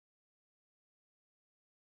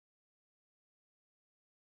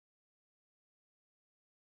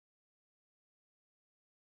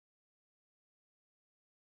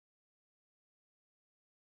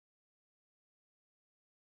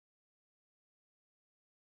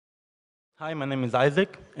Hi, my name is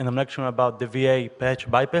Isaac, and I'm lecturing about the VA patch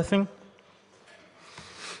bypassing.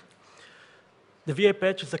 The VA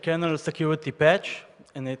patch is a kernel security patch,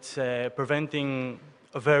 and it's preventing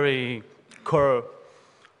a very core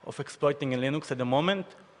of exploiting in Linux at the moment.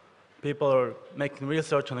 People are making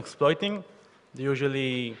research on exploiting. They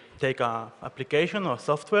usually take an application or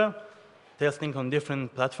software, testing on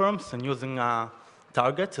different platforms and using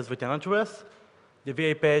targets as return address. The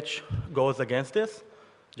VA patch goes against this,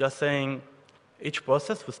 just saying each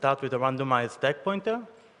process will start with a randomized stack pointer,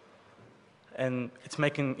 and it's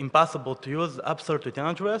making impossible to use absolute return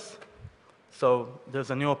address. So there's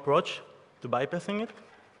a new approach to bypassing it.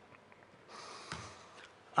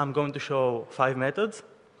 I'm going to show 5 methods,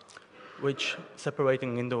 which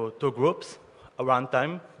separating into 2 groups, a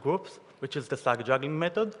runtime groups, which is the stack juggling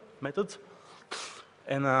methods,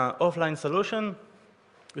 and an offline solution,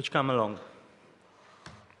 which come along.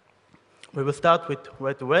 We will start with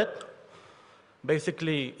wet-to-wet.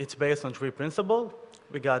 Basically, it's based on 3 principles.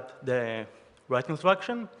 We got the write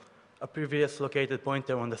instruction, a previous located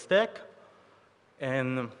pointer on the stack,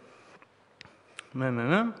 and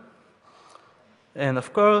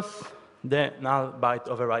of course, the null byte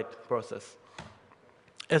overwrite process.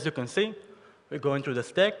 As you can see, we're going through the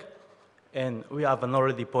stack, and we have an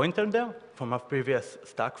already pointer there from a previous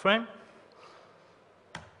stack frame.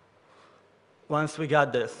 Once we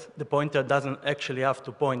got this, the pointer doesn't actually have to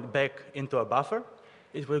point back into a buffer.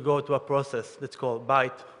 It will go to a process that's called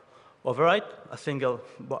byte overwrite, a single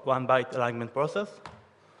 1-byte alignment process.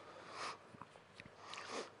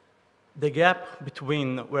 The gap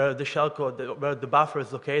between where the shellcode, where the buffer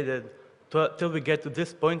is located, till we get to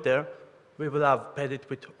this pointer, we will have padded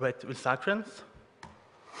with write instructions.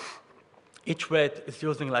 Each write is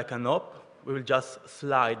using like an op. We will just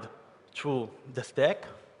slide through the stack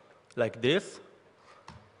like this,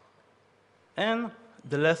 and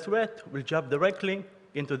the last write will jump directly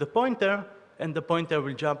into the pointer, and the pointer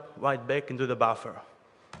will jump right back into the buffer.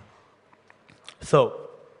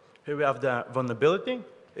 So here we have the vulnerability.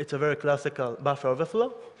 It's a very classical buffer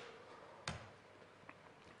overflow.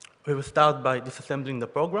 We will start by disassembling the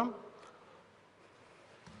program.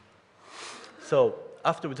 So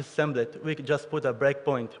after we disassemble it, we can just put a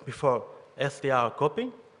breakpoint before str copy,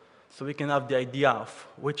 so we can have the idea of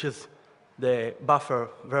which is the buffer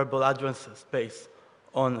variable address space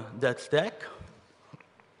on that stack.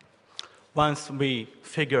 Once we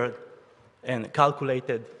figured and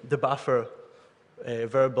calculated the buffer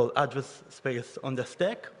variable address space on the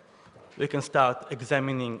stack, we can start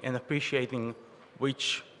examining and appreciating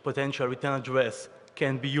which potential return address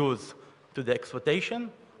can be used to the exploitation.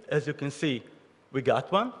 As you can see, we got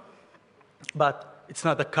one, but it's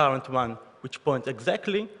not a current one which points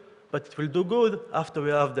exactly, but it will do good after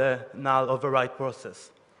we have the null override process.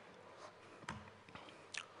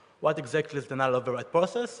 What exactly is the null override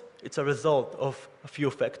process? It's a result of a few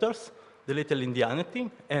factors, the little indianity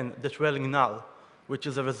and the trailing null, which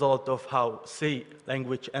is a result of how C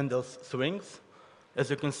language handles strings. As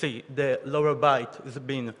you can see, the lower byte is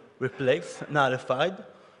being replaced, nullified,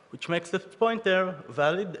 which makes the pointer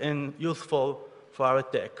valid and useful for our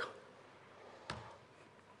attack.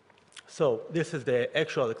 So this is the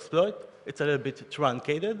actual exploit. It's a little bit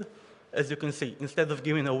truncated. As you can see, instead of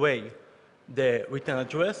giving away the return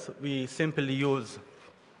address, we simply use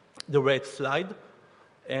the rate slide.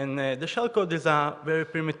 And the shellcode is a very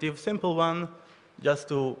primitive, simple one, just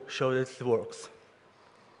to show that it works.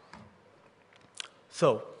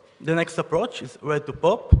 So the next approach is read to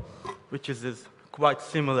pop, which is quite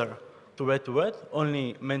similar to read,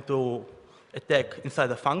 only meant to attack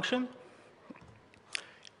inside a function.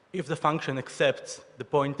 If the function accepts the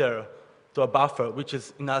pointer to a buffer, which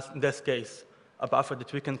is in this case a buffer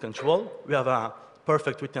that we can control, we have a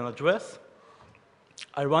perfect return address.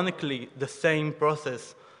 Ironically, the same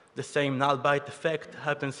process, the same null byte effect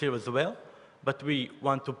happens here as well, but we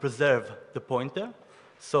want to preserve the pointer,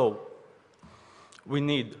 so we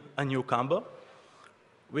need a new combo.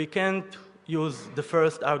 We can't use the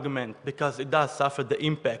first argument because it does suffer the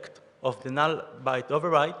impact of the null byte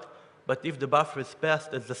overwrite, but if the buffer is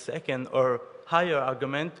passed as the second or higher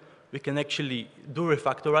argument, we can actually do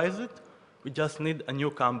refactorize it. We just need a new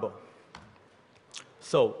combo.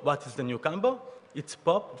 So what is the new combo? It's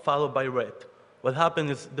pop followed by read. What happens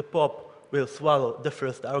is the pop will swallow the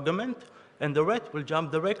first argument, and the read will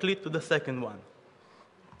jump directly to the second one.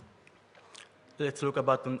 Let's look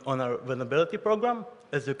on our vulnerability program.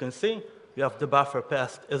 As you can see, we have the buffer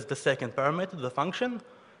passed as the second parameter, the function,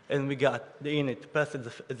 and we got the init passed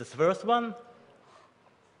as the first one.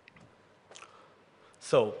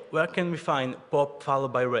 So where can we find pop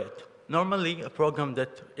followed by read? Normally, a program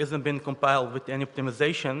that isn't been compiled with any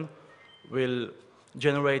optimization will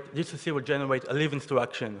generate, GCC will generate a leave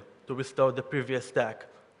instruction to restore the previous stack.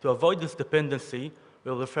 To avoid this dependency,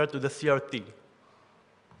 we'll refer to the CRT.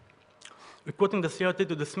 Recruiting the CRT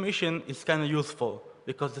to this mission is kind of useful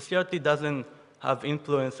because the CRT doesn't have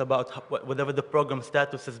influence about whatever the program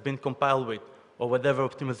status has been compiled with or whatever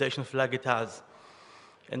optimization flag it has.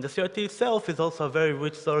 And the CRT itself is also a very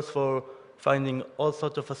rich source for finding all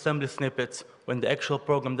sorts of assembly snippets when the actual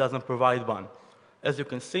program doesn't provide one. As you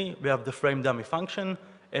can see, we have the frame dummy function,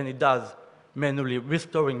 and it does manually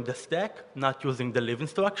restoring the stack, not using the leave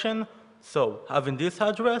instruction. So having this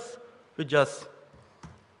address, we just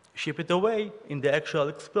ship it away in the actual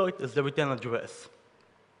exploit as the return address.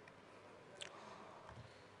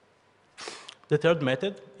 The third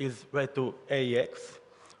method is write to AEX,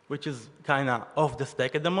 which is kind of off the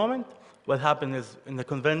stack at the moment. What happens is in the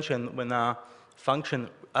convention, when a function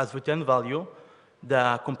has return value,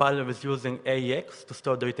 the compiler is using AEX to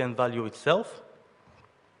store the return value itself.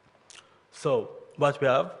 So what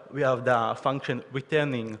we have the function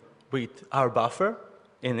returning with our buffer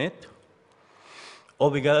in it. All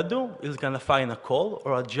we gotta do is gonna find a call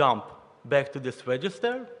or a jump back to this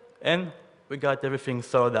register, and we got everything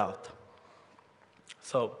sorted out.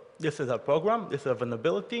 So this is our program, this is our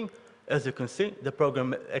vulnerability. As you can see, the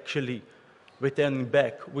program actually returning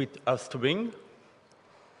back with a string.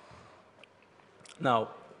 Now,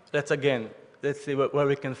 let's see where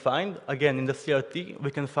we can find. Again, in the CRT,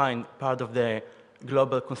 we can find part of the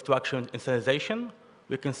global construction initialization.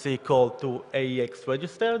 We can see call to AEX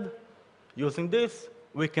registered. Using this,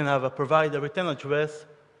 we can have a provide a return address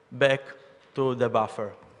back to the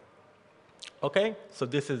buffer. Okay, so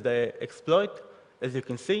this is the exploit. As you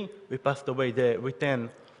can see, we passed away the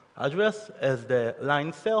return address as the line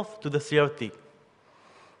itself to the CRT.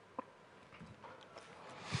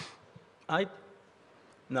 Right.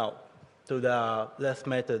 Now, to the last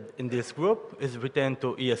method in this group is return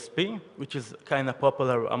to ESP, which is kind of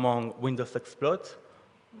popular among Windows exploits,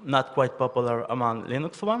 not quite popular among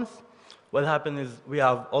Linux ones. What happens is we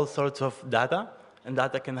have all sorts of data, and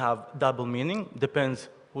data can have double meaning, depends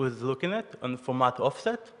who is looking at and format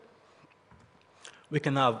offset. We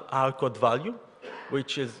can have hardcode value,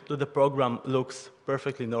 which is to the program looks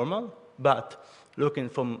perfectly normal, but looking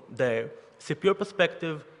from the CPU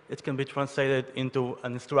perspective, it can be translated into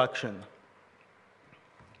an instruction.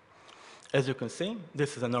 As you can see,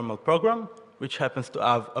 this is a normal program, which happens to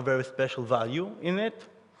have a very special value in it.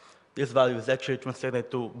 This value is actually translated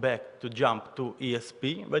back to jump to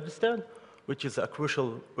ESP registered, which is a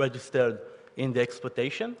crucial register in the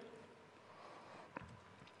exploitation.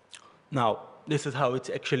 Now, this is how it's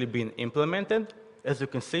actually been implemented. As you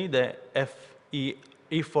can see, the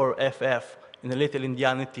E4FF in the little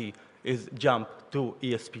indianity is jump to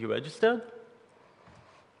ESP registered.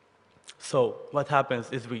 So what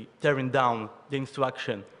happens is we tearing down the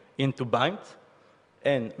instruction into bytes,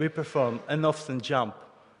 and we perform an offset jump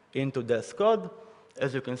into this code.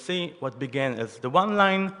 As you can see, what began as the one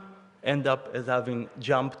line end up as having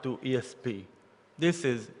jump to ESP. This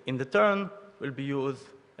is, in the turn, will be used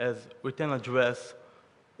as return address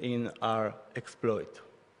in our exploit.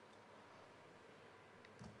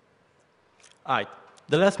 All right,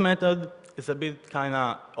 the last method is a bit kind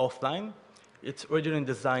of offline. It's originally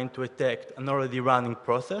designed to attack an already running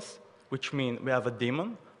process, which means we have a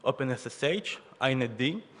daemon, OpenSSH,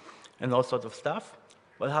 inetd, and all sorts of stuff.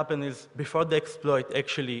 What happens is before the exploit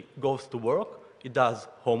actually goes to work, it does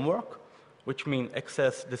homework, which means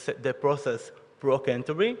access the process proc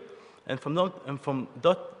entry, and from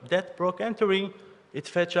that proc entry, it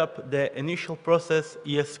fetch up the initial process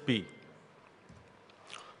ESP.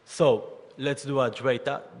 So let's do a dray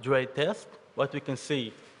test. What we can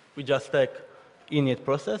see, we just take init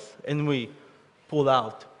process, and we pull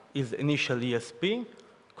out its initial ESP,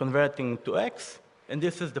 converting to X, and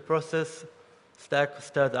this is the process stack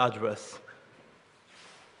start address.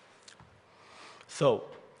 So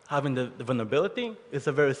having the vulnerability is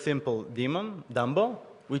a very simple daemon, Dumbo,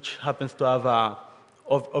 which happens to have a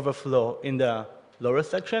overflow in the lower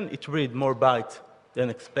section. It reads more bytes than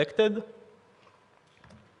expected.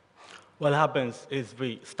 What happens is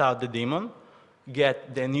we start the daemon,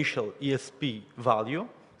 get the initial ESP value,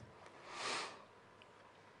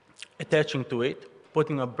 attaching to it,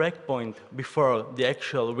 putting a breakpoint before the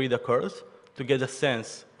actual read occurs to get a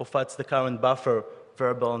sense of what's the current buffer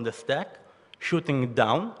variable on the stack, shooting it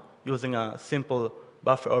down using a simple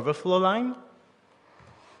buffer overflow line,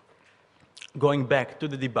 going back to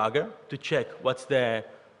the debugger to check what's the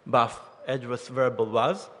buff address variable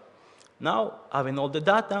was. Now, having all the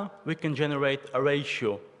data, we can generate a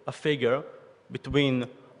ratio, a figure, between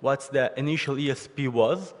what's the initial ESP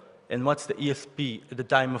was and what's the ESP at the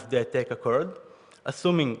time of the attack occurred,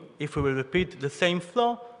 assuming if we will repeat the same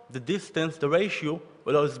flow, the distance, the ratio,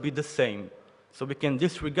 will always be the same. So we can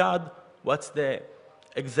disregard what's the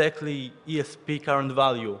exactly ESP current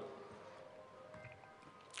value.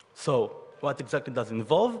 So what exactly does it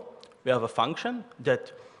involve? We have a function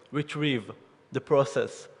that retrieves the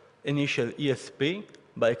process initial ESP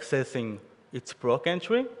by accessing its proc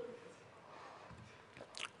entry.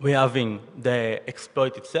 We're having the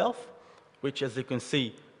exploit itself, which, as you can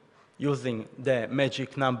see, using the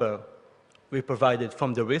magic number we provided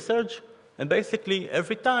from the research. And basically,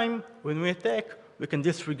 every time when we attack, we can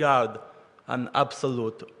disregard an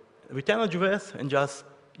absolute return address and just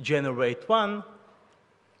generate one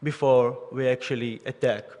before we actually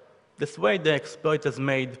attack. This way, the exploit has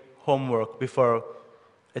made homework before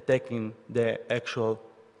attacking the actual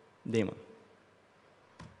daemon.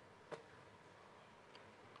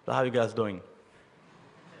 So how are you guys doing?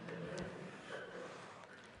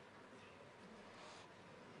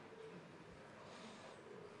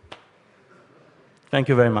 Thank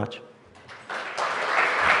you very much.